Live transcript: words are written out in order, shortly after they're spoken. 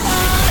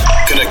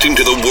Connecting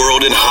to the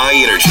world in high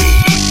energy.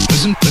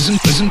 Listen to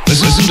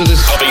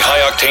this. Pumping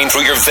high octane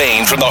through your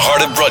veins from the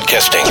heart of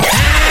broadcasting.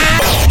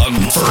 On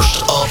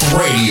First Up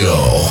Radio.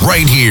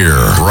 Right here,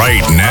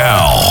 right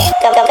now.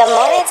 Good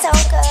morning,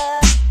 Tonka.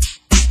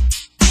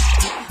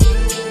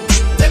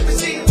 Let me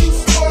see you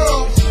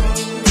swirl.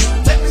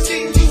 Let me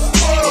see you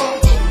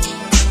swirl.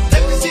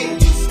 Let me see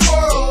you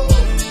swirl.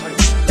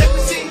 Let me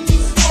see you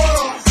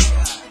swirl.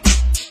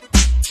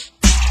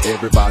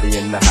 Everybody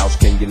in the house,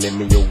 can you lend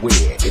me your wig?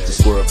 It's a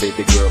squirrel,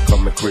 baby girl,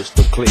 coming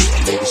crystal clear.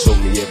 Ladies, show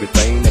me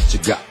everything that you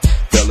got.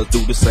 Fellas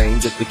do the same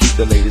just to keep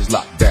the ladies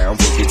locked down.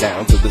 Boogie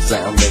down to the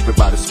sound,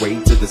 everybody sway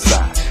to the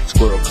side.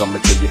 Squirrel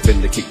coming till you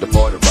finna keep the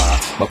party ride.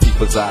 My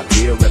people's out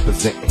here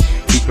representing.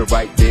 Keep it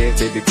right there,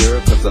 baby girl,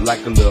 cause I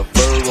like a little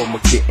fur on my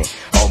kitten.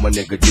 All my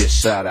niggas just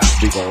shout out,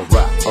 we gon'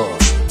 rock,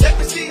 Let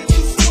me see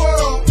you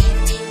swirl.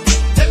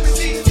 Let me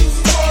see you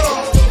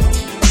swirl.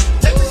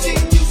 Let me see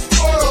you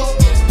swirl.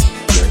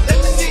 Let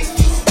me see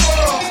you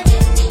swirl.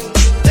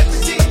 Let me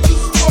see you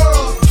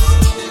swirl.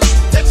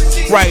 Let me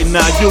see you swirl. Right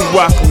now, you're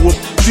rocking with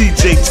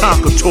DJ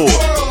Tonka Tour.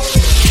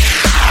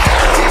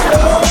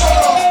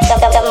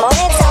 Good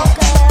morning,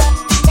 Tonka.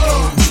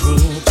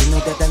 You know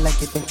that I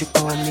like it when you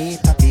call me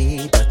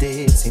papi, but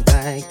it seems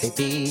like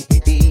baby,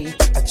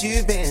 that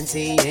you've been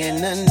seeing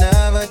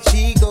another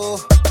chico.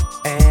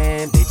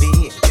 And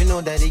baby, you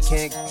know that he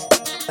can't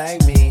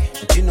like me,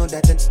 but you know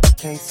that the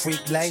can't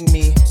freak like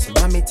me. So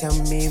mommy, tell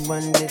me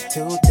one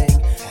little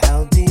thing: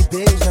 how deep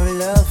is your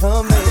love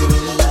for me?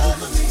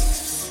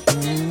 Tell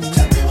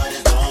me what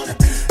it's gonna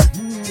be.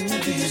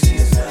 Do you see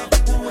yourself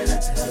doing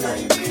it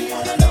like me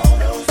on alone?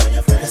 Those when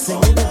your friends Sing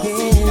it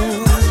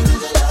again.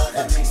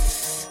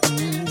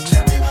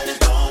 Tell me what it's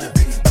gonna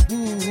be. Do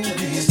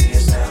you see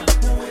yourself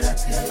doing it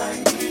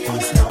like me on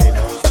alone?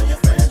 Those when your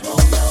friends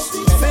won't know.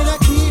 Friend, I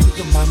keep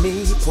your mommy,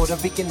 Puerto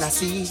Rican, I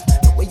see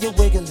the way you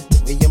wiggle it, the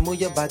way you move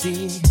your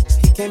body.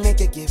 He can't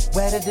make it get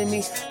wetter than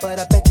me, but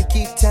I bet you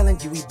keep telling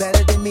you he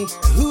better than me.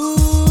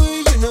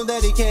 Ooh, you know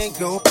that he can't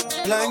go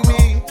like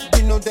me.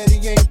 You know that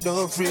he ain't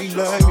no free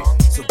like me.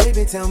 So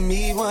baby, tell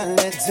me one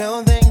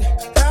little thing: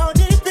 how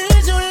deep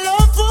is your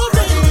love for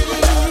me?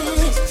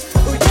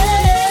 Oh,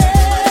 yeah.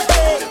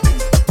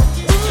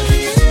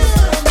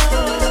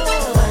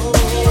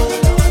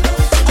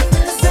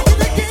 Say it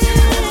again.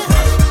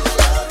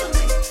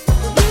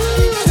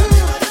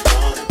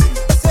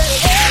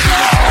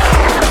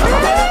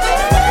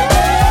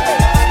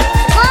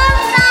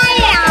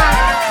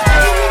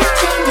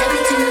 Everything that we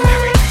do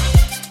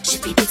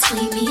should be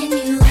between me and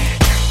you.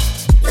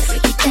 The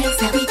freaky things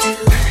that we do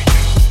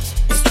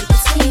is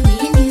between me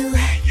and you.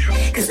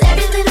 'Cause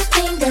every little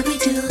thing that we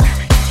do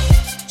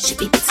should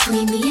be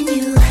between me and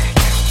you.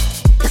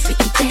 The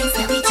freaky things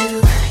that we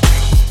do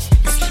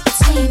is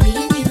between me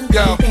and you.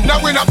 Yo, now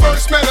when I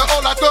first met her,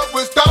 all I thought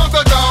was down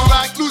the down.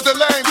 Like, lose the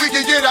lane, we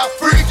can get out,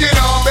 freaking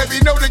on.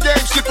 Baby, know the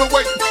game, ship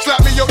away.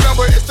 Slap me your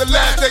number, it's the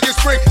last day of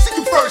spring. See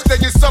you first day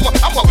in summer,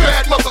 I'm a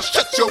bad mother,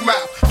 shut your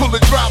mouth. Pull a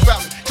drop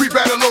out, creep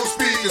at a low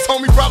speed. This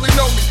homie probably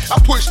know me, I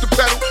push the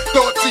pedal.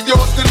 Thought to your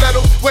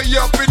stiletto, way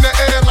up in the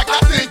air like I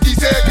think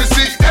he's here. Cause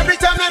see, every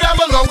time that I'm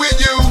alone with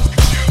you,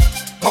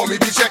 homie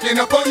be checking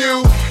up on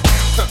you.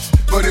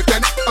 But if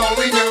that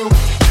only knew,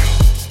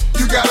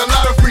 you got a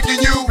lot of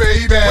freaking you,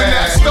 baby. When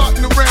that's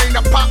starting to rain,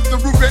 I pop the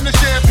roof and the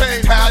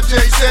champagne. How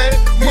Jay said,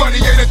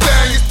 money ain't a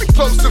thing, it's been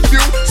close to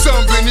few.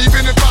 Something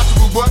even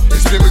impossible, but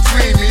it's been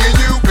between me and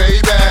you,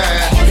 baby.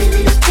 Every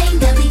little thing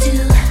that we do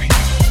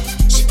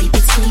should be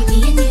between me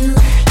and you.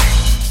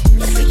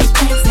 The freaky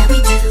things that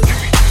we do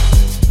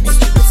is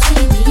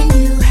between me and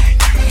you.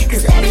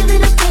 'Cause every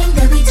little thing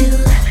that we do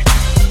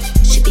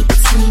should be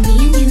between me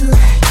and you.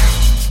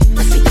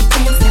 The freaky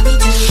things that we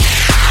do is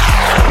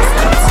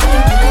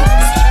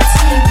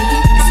between me.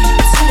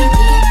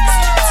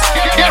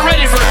 Get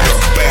ready for the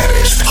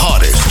baddest,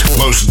 hottest,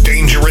 most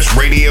dangerous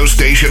radio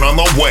station on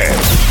the web.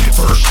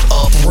 First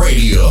Up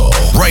Radio.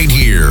 Right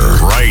here,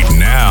 right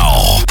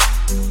now.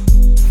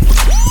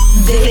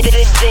 This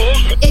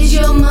is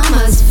your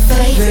mama's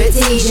favorite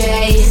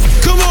DJ.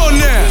 Come on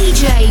now.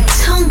 DJ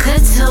Tonka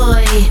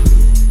Toy.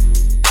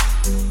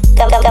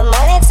 Good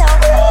morning,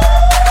 Tonka.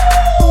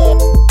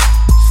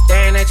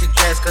 Staring at your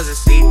dress cause it's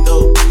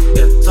see-through.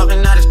 Yeah,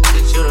 talking all the shit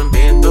that you done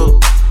been through.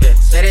 Yeah,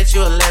 say that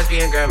you a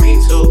lesbian, girl, me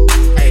too.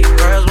 Hey,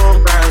 girls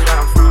want girls where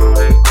I'm from.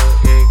 Hey,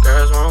 yeah,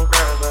 girls want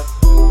girls where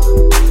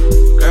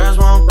girls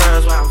want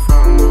girls where I'm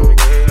from.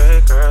 Yeah,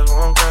 girls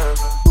want girls.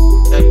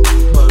 Hey,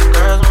 but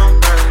girls want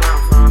girls where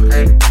I'm from.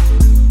 Hey,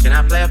 can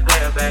I play a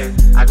player, babe?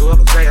 I grew up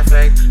a player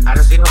fake. I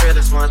done seen the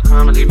realest ones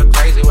come and leave a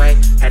crazy way.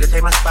 Had to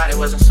take my spot, it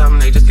wasn't something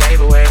they just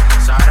gave away.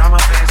 Sorry to all my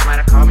fans, might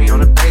have called me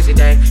on a crazy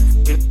day.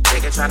 They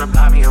can try to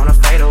block me on a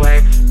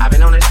fadeaway. I've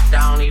been on this shit,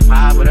 I only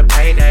vibe with a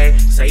payday.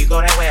 Say you go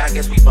that way, I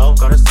guess we both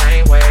go the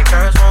same way.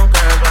 Girls want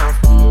girls where I'm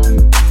from.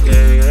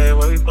 Yeah,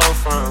 where we both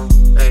from.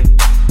 Hey,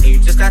 and you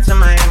just got to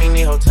Miami,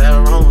 need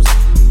hotel rooms.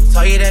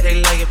 Told you that they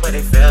love you, but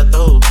they fell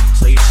through.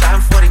 So you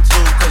shot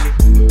 42, cause you,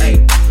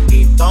 hey,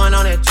 you throwing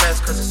on that dress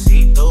cause it's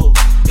see-through.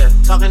 Yeah,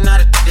 talking all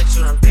the shit that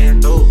you done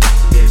been through.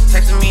 Yeah,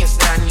 texting me and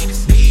said I need to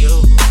see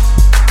you.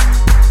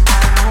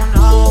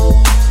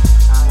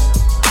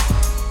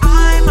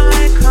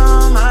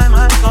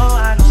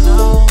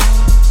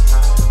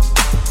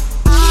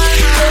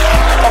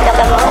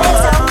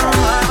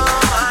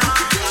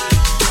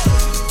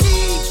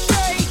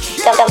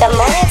 The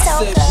morning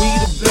Said we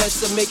the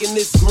best at making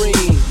this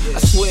green. I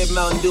swear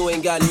Mountain Dew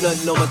ain't got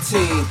nothing on my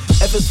team.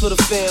 F is for the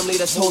family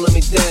that's holding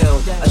me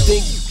down. I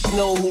think you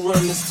know who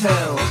run this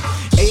town.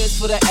 A is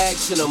for the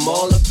action I'm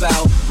all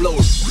about. Blow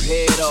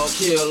head off,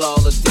 kill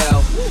all the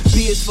doubt.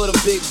 B is for the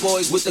big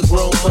boys with the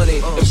grown money.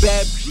 And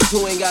bad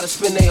who ain't gotta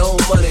spend their own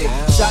money.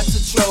 Shots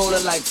of Tron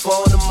are like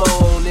phone to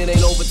moan. It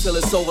ain't over till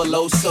it's over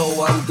low,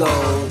 so I'm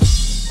gone.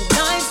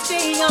 Nights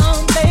stay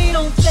young, they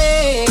don't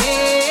stay.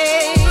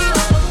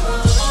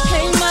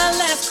 Ain't my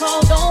last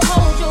call, don't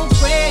hold your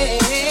breath.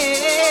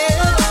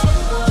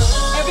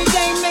 Every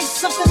day makes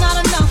something out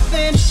of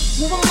nothing.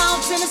 Move a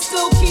mountain and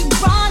still keep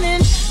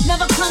running.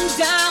 Never come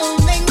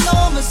down, make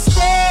no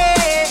mistake.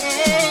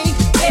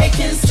 They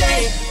can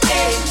say,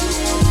 hey,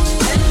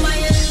 and my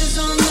end is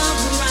on the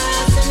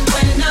horizon.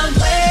 When I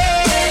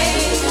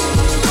wake,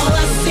 all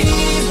I see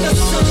is the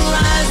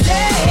sunrise.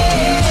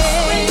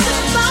 When the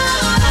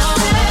thought I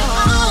said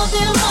all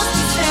there was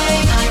to say,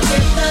 I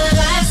get the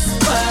last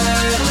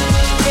word.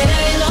 It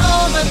ain't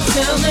over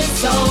till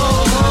it's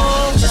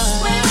over. Just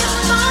when the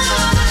thought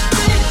I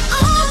said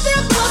all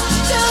there was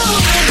to do.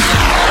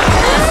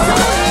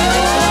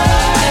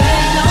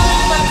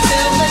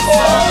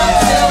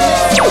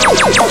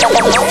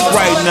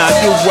 Right now,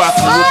 you're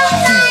rocking with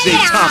DJ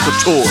Tonka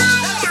Toy.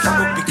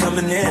 Be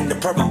coming in, the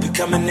purple be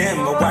coming in.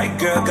 My white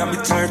girl got me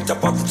turned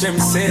up off the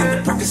Jameson.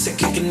 The Percocet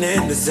kicking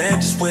in, the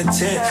Zen just went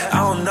 10. I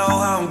don't know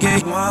how I'm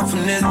getting one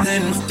from this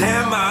thing.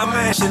 Damn, I'm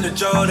in the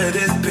jaw to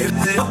this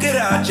bitch. Look it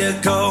out,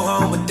 just go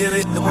home with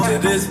this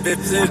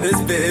bitch, this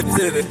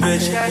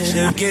bitch.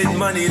 She getting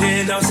money,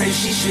 then don't say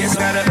she shit.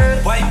 Got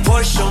a white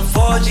Porsche on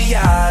 4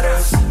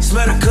 Giados.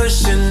 Smell the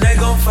cushion, they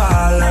gon'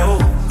 follow.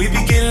 We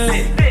be getting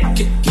lit,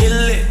 get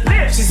lit.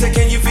 She said,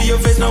 can you feel your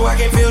face? No, I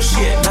can't feel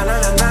shit. Nah,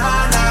 nah, nah,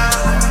 nah, nah.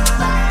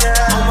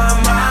 Oh my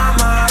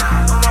mama,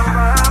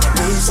 I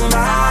need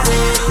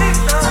somebody,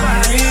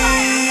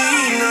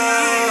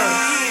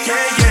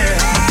 yeah, yeah.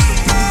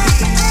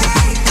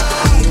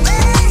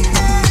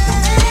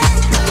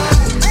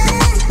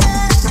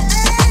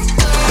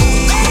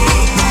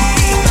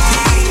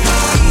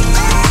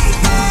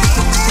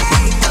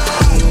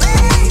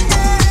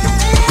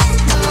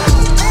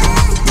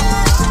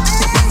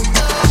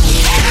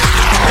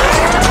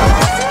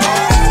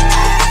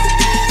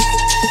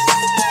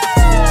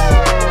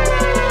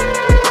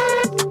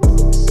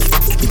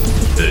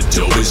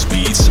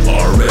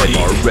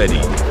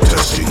 Ready.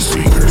 Testing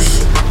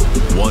speakers.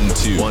 1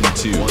 2 1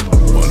 2 1 2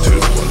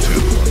 1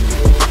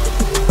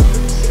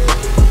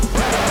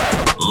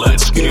 2.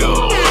 Let's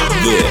go.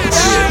 This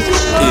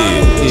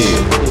is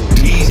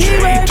DJ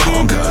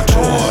Tonka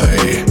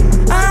Toy.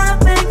 I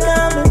think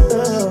I'm in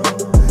love.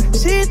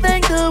 She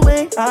think the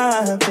way I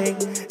think.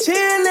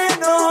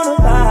 Chillin' on a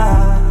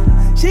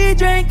vibe. She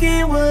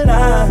drinking what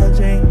I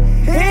drink.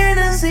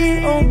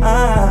 Hennessy on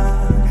ice.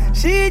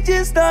 She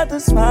just started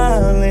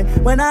smiling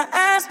when I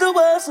asked her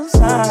what's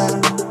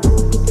inside.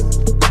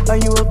 Are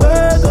you a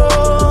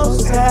Virgo,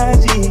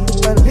 Saggy,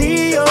 a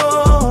Leo,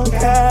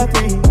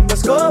 Capri, a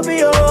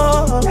Scorpio,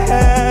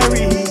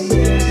 Harry,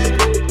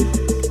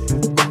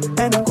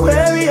 an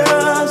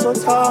Aquarius or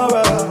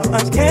Taurus,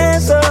 a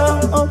Cancer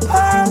or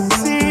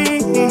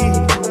Pisces?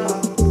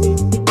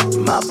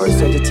 My first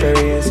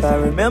Sagittarius, I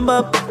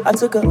remember. I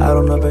took her out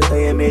on her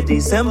birthday in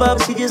mid-December.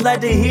 She just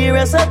like to hear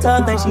us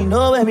talk, think she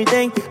know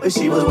everything. But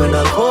she was when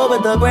the cold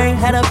with the brain.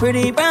 Had a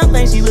pretty brown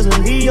thing, she was a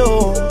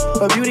Leo.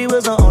 Her beauty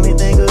was the only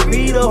thing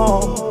agreed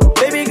on.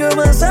 Baby girl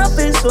was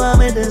selfish, so I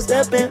made her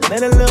step in.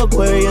 Made a little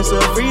Aquarius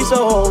a free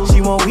soul.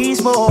 She won't weed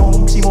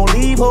smoke, she won't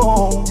leave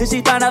home. Till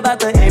she find out about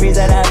the Aries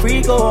that I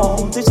freak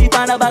on. Till she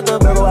find out about the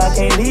Virgo I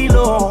can't leave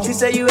long. She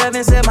said you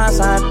haven't said my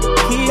sign,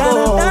 keep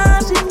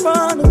on. She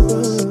from the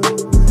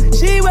hood.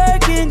 She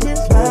working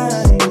just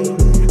like me.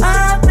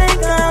 I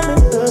think I'm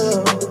in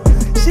love.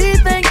 She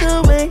think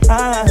the way I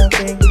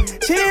think.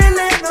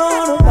 Chillin'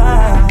 on a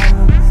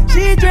vibe.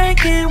 She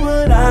drinking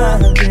what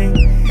I drink.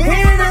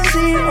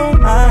 Hennessy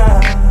on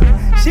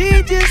ice.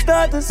 She just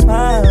started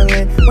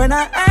smiling when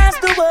I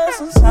asked her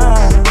what's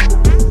inside.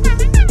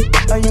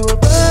 Are you a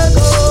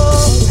Virgo?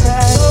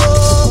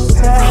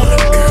 Run,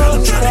 girl,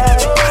 I'm tryna get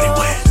your body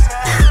wet.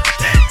 Work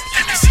that,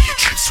 let me see your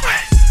drip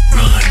sweat.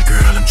 Run,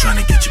 girl, I'm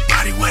tryna get your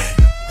body wet.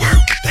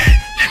 Work that,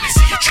 let me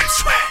see your drip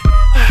sweat.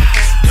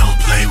 Don't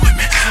play with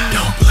me,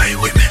 don't play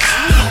with me,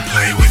 don't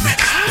play with me,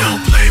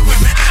 don't play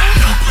with me,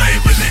 don't play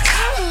with me.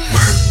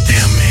 Work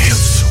them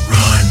hips,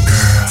 run,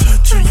 girl.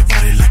 Touch on your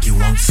body like you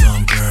want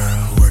some,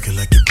 girl. Work it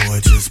like your boy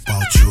just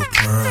bought you a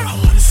pearl. I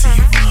wanna see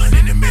you run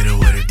in the middle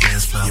of the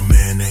dance floor.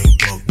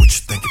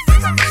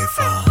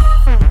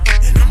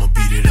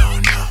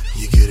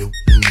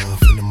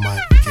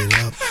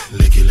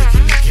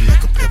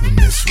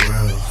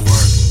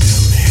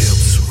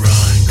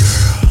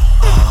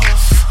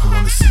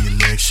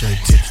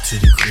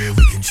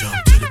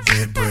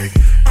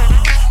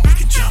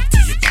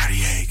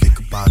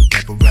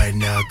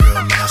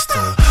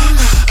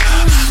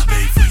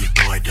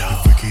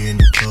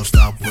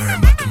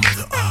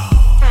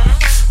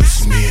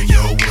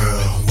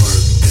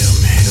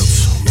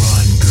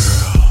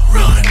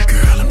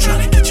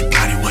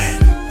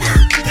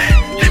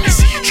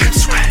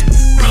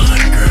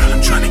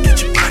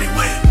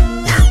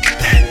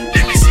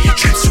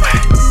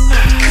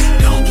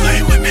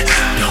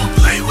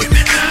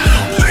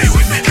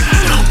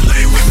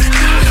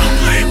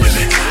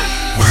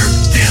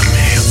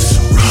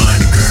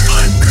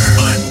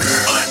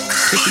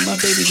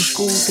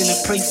 school, then I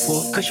pray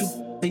for it. Cause you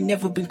they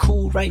never been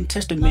cool, writing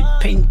testament.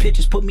 Painting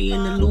pictures, put me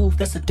in the Louvre,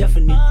 that's a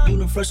definite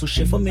universal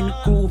shift. I'm in the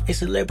groove, a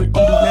celebrity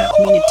do not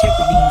mean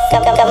integrity.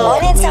 Shake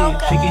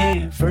your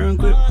hand, firm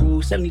grip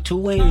rule, 72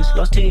 wins,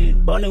 lost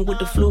 10. Ballin' with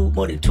the flu,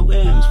 more than 2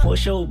 M's for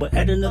sure, but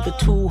add another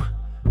 2.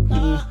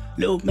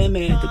 Little man,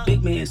 the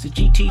big man's the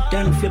GT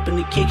down and flipping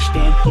the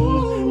kickstand.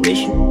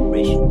 Rich,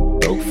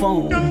 broke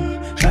phone,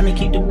 trying to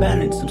keep the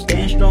balance, I'm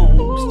staying strong.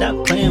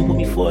 Stop playing with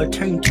me before I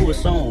turn you to a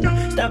song.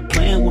 Stop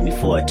playing with me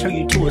before I turn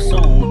you to a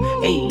song.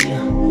 Hey,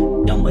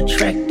 I'm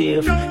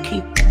attractive,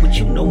 can't with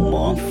you no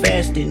more, I'm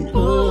fasting.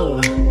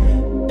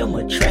 I'm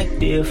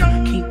attractive,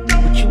 can't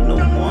with you no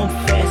more,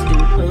 I'm fasting.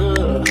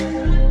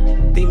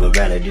 Think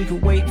morality can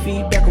wait,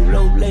 feedback on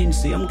low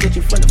latency. I'm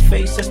glitching from the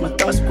face, as my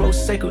thoughts grow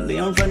sacredly.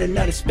 I'm running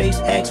out of space,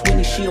 ask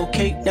Winnie, she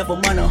okay? Never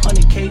mind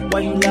 100K, why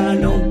you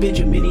lying on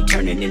Benjamin? He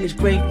turning in his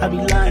grave, I'd be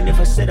lying if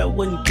I said I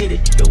wouldn't get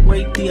it. The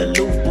weight, the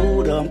aloof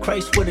Buddha, I'm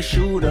Christ with a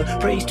shooter.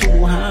 Praise to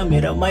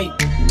Muhammad, I might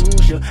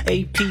lose ya.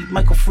 AP,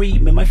 Michael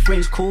Friedman, my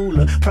friend's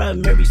cooler.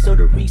 Primary, so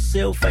the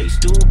resale face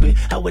stupid.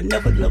 I would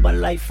never live my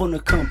life on a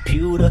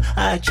computer.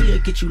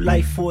 IG get you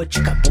life for a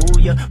chick, I boo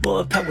ya.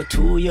 More power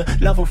to ya,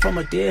 love him from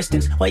a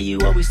distance. Why you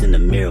always in the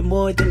mirror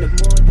more than the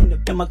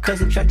Then my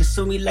cousin tried to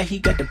sue me like he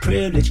got the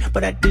privilege,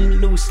 but I didn't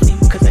lose sleep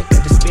cause I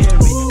got the spirit.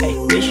 Hey,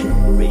 rich,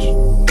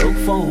 broke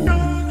phone,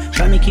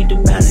 trying to keep the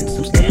balance,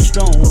 I'm staying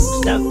strong.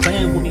 Stop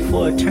playing with me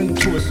before I turn you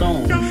to a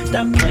song.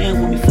 Stop playing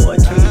with me before I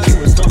turn you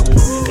to a song.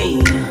 Hey,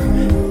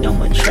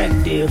 I'm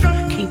attractive,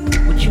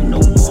 can't with you no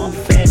more, I'm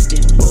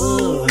fasting.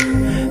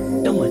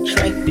 I'm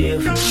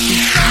attractive.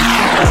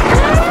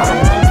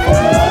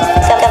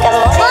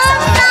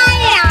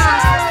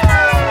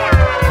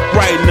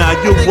 Right now,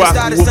 you're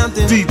rocking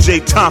with DJ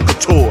Tonka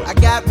Tour. I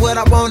got what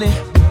I wanted,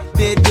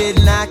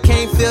 didn't I?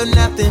 Can't feel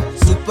nothing.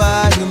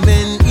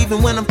 Superhuman,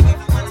 even when I'm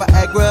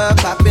Viagra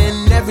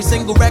popping. Every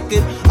single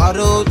record,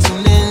 auto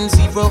tuning,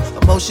 zero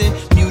emotion,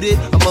 muted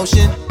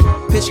emotion,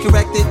 pitch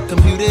corrected,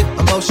 computed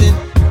emotion.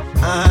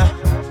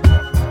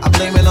 I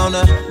blame it on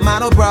a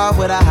model bra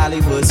with a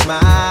Hollywood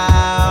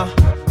smile.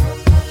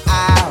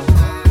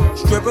 Ow,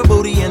 stripper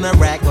booty in a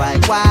rack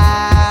like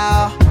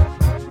wow.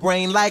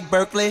 Brain like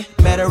Berkeley,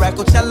 met her at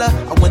Coachella.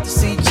 I went to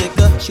see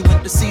Jigga, she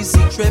went to see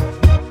Z-Trip.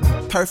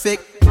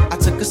 Perfect, I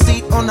took a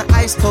seat on the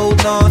ice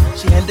cold lawn.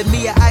 She handed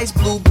me an ice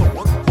blue,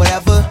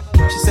 whatever.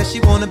 She said she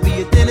wanna be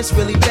a dentist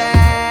really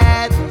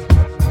bad.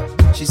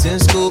 She's in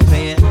school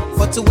paying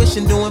for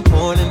tuition, doing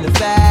porn in the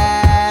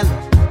valley.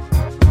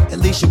 At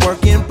least you're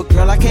working, but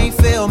girl, I can't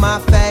feel my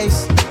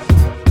face.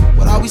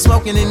 What are we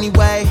smoking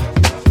anyway?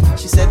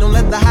 She said don't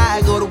let the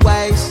high go to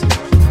waste.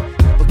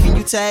 Can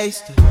you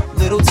taste a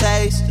little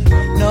taste of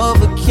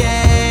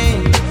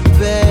Novocaine,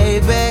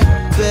 baby,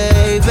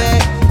 baby,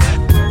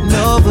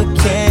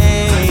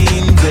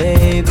 Novocaine,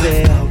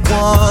 baby, I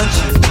want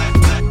you.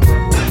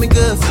 Fuck me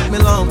good, fuck me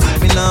long,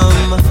 fuck me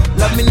numb.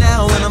 Love me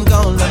now when I'm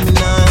gone, love me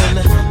none,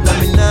 love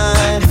me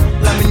none,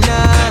 love me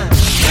none.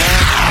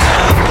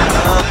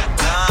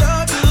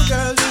 Love you,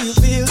 girl, do you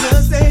feel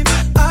the same?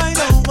 I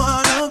don't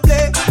wanna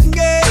play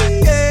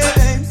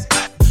games,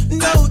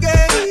 no games.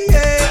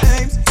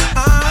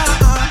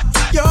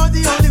 You're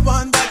the only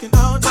one that can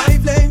out my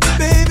flame.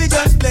 Baby,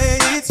 just play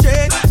it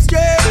straight,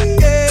 straight.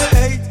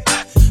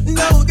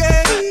 No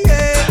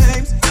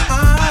games.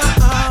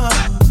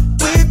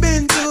 We've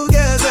been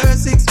together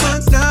 6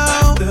 months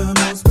now. The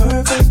most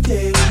perfect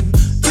game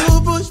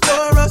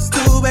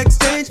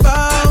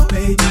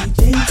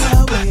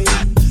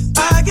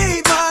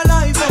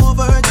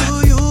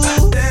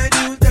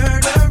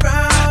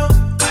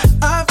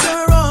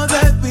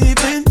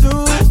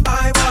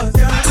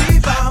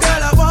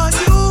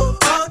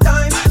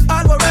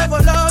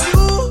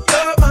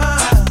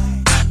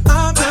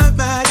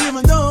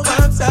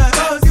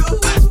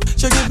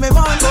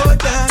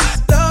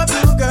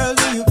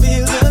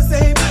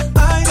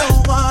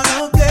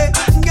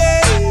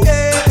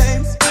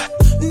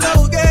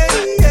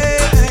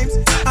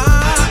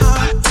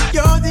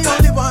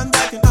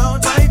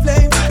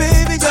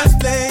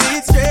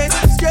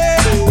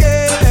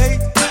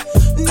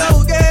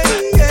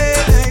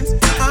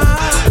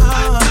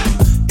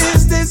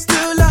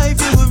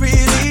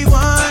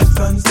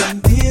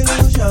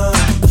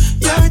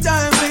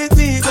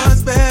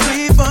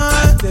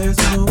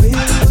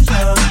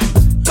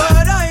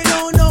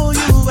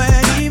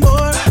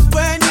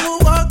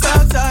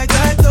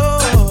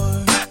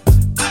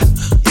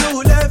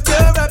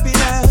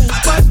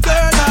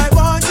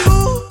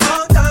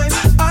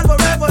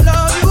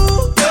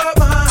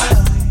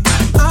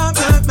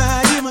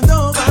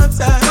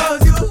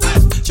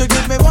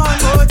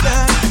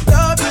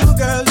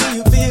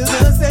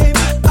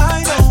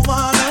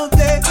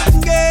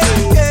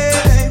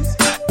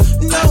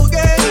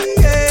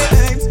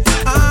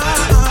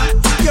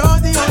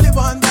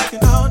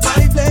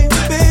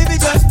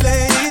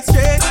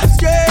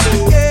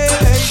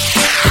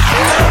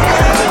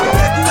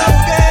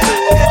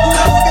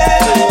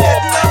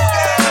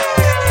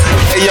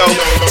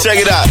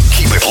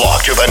Keep it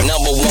locked to the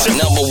number one.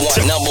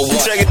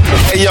 Check it.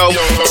 Hey, yo,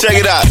 check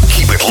it out.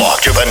 Keep it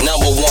locked to the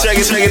number one. Check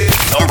it.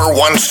 Number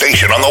one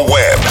station on the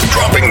web.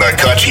 Dropping the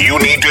cuts you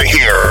need to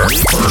hear.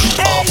 First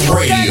Up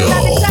Radio.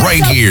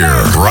 Right here,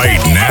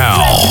 right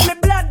now. My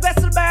blood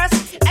vessel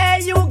burst.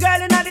 Hey, you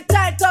girl in the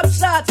tight top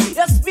shots.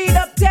 You speed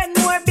up 10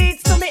 more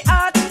beats to me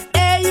heart.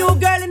 Hey, you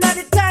girl in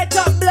the tight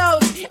top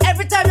blouse.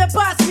 Every time you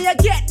pass me, you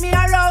get me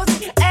aroused.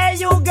 Hey,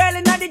 you girl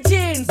in the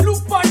jeans.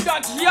 Look on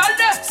that, y'all.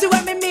 See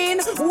what me mean?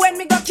 When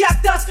me go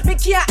cactus, me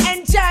can't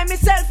enjoy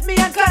myself, me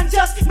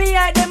unconscious. Me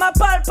hide them a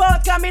pulp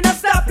out, cause me no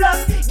stop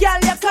loss. Girl,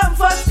 you come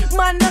first,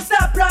 man, no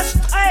stop rush.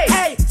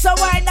 Hey, so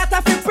why that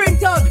I fi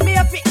print out? Me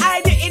have to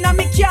hide it in a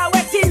me car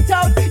wet tint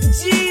out.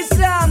 Jeez,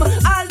 all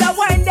the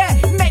wine there,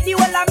 make the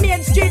whole of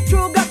Main Street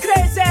crew go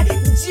crazy.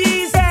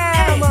 Jeez,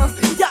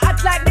 you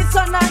act like the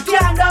sun and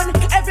calm down.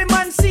 Every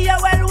man see you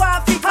well,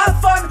 want fi have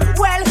fun.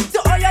 Well, to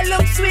all you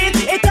look sweet,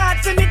 it hard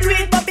for me do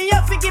it, but me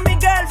have to give me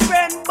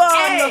girlfriend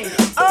bun.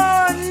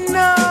 Oh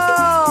no.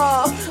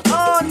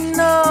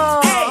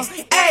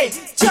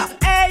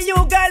 Hey, you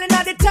girl in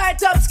the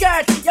tight up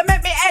skirt. You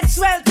make me head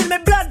swell till my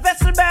blood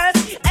vessel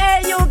burst.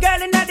 Hey, you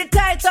girl in the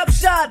tight up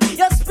shirt.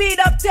 You speed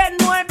up 10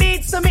 more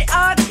beats to me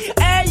heart.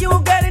 Hey, you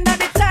girl in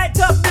the tight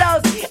up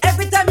blouse.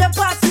 Every time you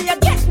pass me, you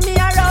get me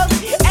aroused.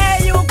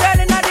 Hey, you girl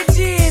in the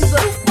jeans.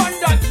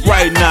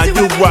 Right now,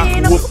 you're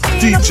rocking with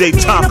DJ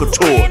Tonka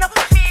Tour.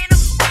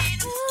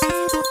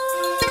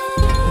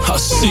 I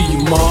see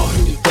you, Ma.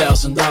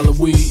 $1,000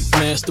 weave,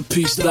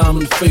 masterpiece,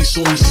 diamond face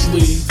on your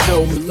sleeve,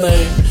 helmet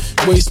lane,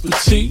 waist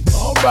petite,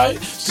 alright.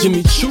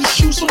 Jimmy Choo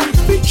shoes on your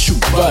feet, you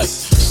right.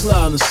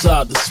 Slide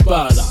inside the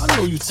spider. I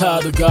know you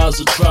tired of guys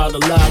that try to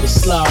lie to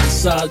slide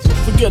inside you.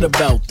 Forget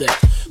about that.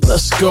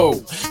 Let's go.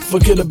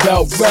 Forget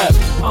about rap.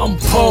 I'm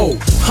Poe.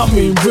 I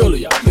mean,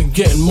 really, I've been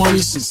getting money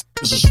since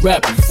this is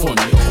rapping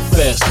funny or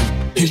fast.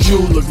 And you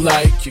look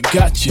like you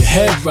got your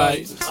head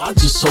right. I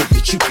just hope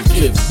that you can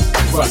get it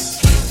right.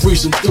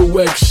 Freezing through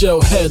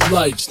eggshell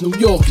headlights. New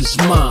York is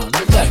mine.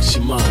 Relax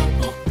your mind.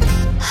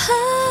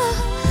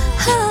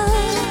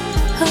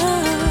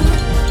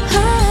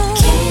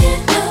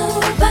 Can't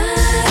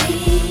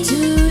nobody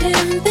do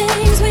them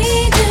things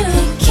we do.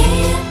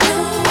 Can't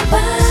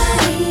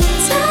nobody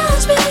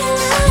touch me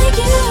like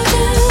you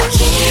do.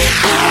 Can't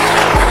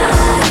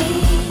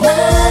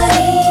nobody.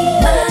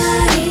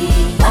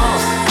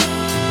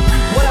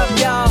 What up,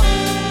 y'all?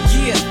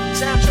 Yeah,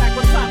 soundtrack,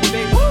 what's poppin',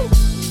 baby?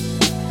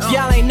 If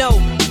y'all ain't know,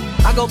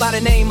 I go by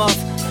the name of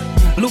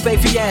Lupe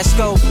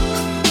Fiasco,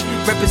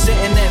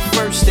 representing that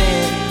first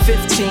and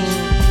 15.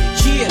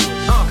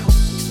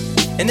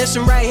 Yeah, and this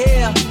one right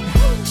here,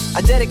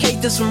 I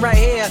dedicate this one right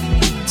here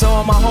to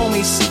all my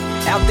homies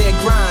out there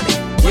grinding.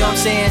 You know what I'm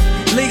saying?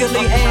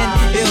 Legally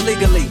and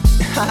illegally.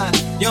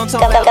 You know what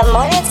I'm talking about? Good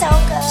morning,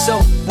 Tonka.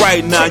 So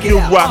right now,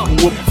 you're rocking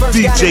with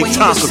DJ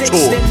Tonka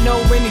Tour. Didn't know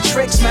any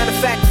tricks. Matter of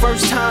fact,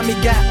 first time he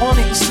got on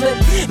it, he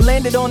slipped,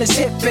 landed on his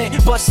hip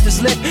and busted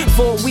his lip.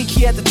 For a week,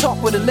 he had to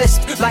talk with a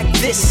lisp like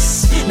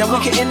this. Now we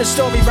can end the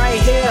story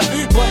right here,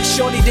 but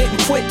shorty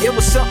didn't quit. It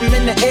was something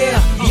in the air.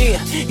 Yeah,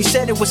 he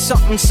said it was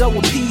something so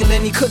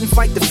appealing. He couldn't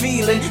fight the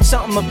feeling,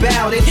 something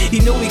about it. He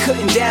knew he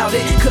couldn't doubt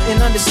it,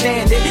 couldn't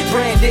understand it.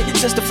 Branded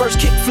since the first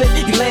kick flip,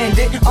 he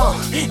landed.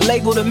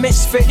 Labeled a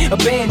misfit, a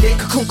bandit.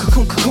 Cocoon,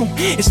 cocoon, cocoon.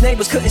 His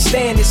neighbors couldn't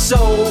stand it, so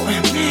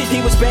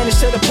he was banished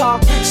to the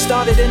park.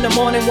 Started in the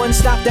morning, one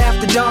stopped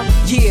after dark.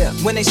 Yeah,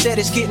 when they said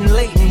it's getting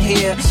late in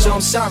here, so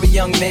I'm sorry,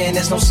 young man,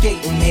 there's no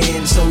skating here.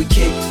 And so we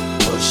kick,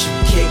 push,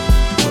 kick,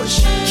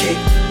 push, kick,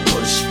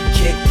 push,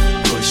 kick,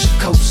 push,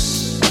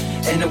 coast.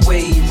 And the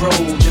way he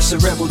rolled, just a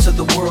rebel to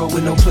the world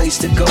with no place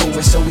to go.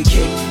 And so we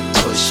kick,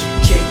 push,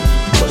 kick,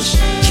 push,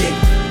 kick,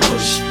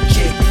 push,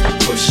 kick,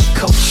 push,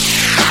 coast.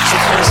 So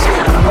come stay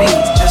with me,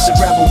 just a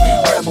rebel,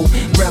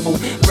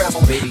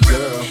 baby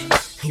girl.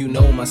 You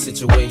know my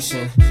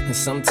situation, and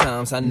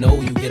sometimes I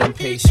know you get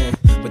impatient,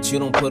 but you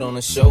don't put on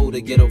a show to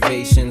get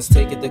ovations.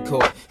 Take it to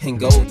court and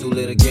go through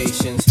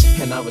litigations,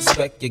 and I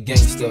respect your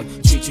gangster.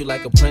 Treat you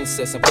like a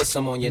princess and put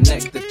some on your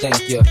neck to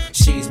thank you.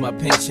 She's my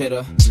pinch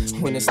hitter.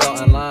 When the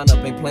starting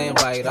lineup ain't playing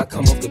right, I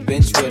come off the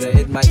bench with her.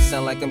 It might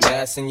sound like I'm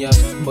gassing ya,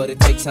 but it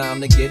takes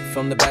time to get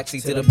from the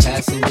backseat to the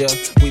passenger.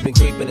 We've been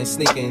creeping and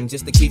sneaking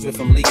just to keep it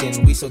from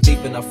leaking. We so deep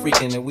in our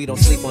freaking and we don't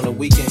sleep on the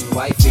weekend.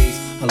 Wifey's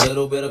a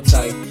little bit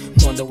uptight,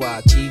 wonder why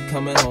I keep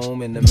coming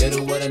home in the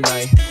middle of the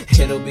night.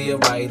 It'll be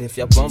alright, if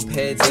y'all bump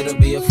heads, it'll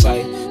be a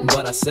fight.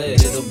 But I said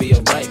it'll be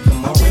alright,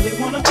 come on. I really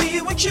wanna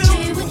be with you,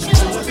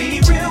 wanna be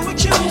real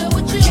with you.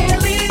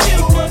 Can't leave you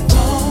alone.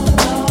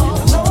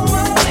 I know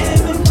I'm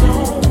living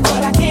wrong,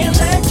 but I can't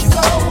let you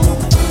go.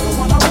 The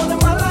one I want in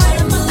my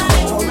life,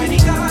 already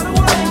got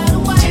away.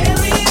 Can't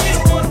leave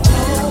you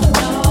alone.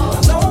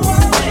 I know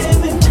I'm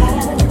living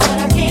wrong, but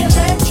I can't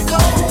let you go.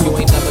 You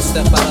ain't never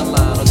step out of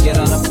line or get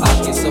out of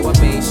pocket, so I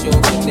made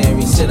sure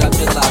canary sit out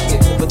your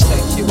locket to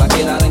protect you. I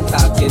get out and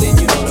cock it, and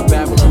you know the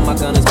barrel of my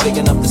gun is big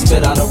enough to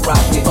spit out a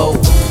rocket. Oh,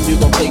 you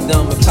gon' play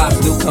dumb if cops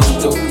do come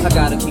through. I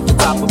gotta keep the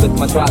top of it,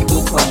 my drop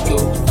do come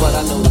through. But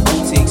I know the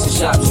boutiques and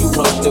shops you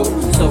run through,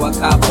 so I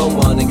cop for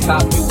one and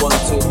cop you one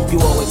too.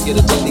 You always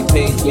get a daily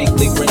page,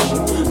 weekly ring.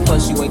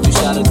 Plus you ain't too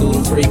shy to do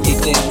them freaky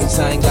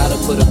things. I ain't gotta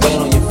put a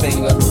band on your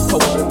finger.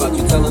 Don't worry about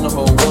you telling the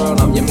whole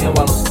world I'm your man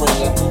while I'm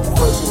Springer.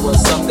 First you was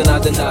something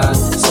I denied,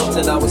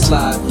 something I would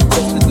slide,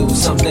 just to do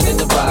something in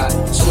the ride.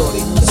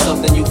 Shorty, it's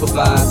something you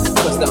provide,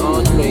 cause the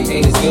entree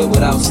ain't as good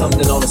without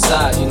something on the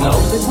side, you know.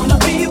 I wanna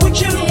be with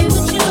you,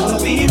 wanna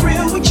be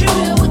real with you.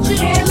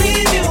 Can't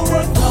leave you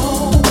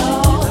alone.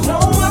 I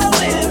know I'm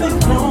living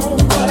wrong,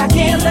 but I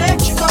can't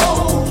let you go.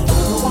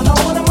 The one I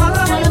want in my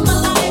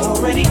life,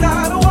 already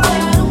got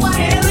away.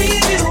 Can't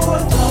leave you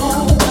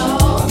alone.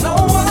 I know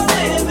I'm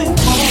living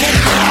wrong.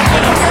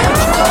 Let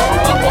you go,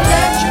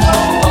 let you go,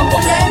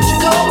 let you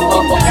go, let you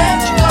go, let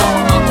you go.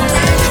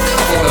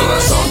 Follow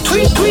us on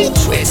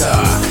Twitter.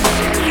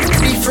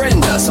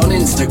 Befriend us on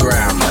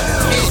Instagram.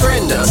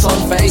 Befriend us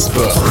on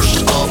Facebook.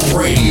 First Up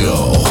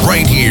Radio.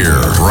 Right here,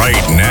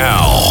 right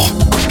now.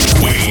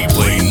 We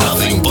play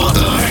nothing but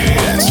the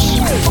hits.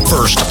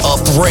 First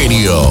Up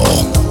Radio.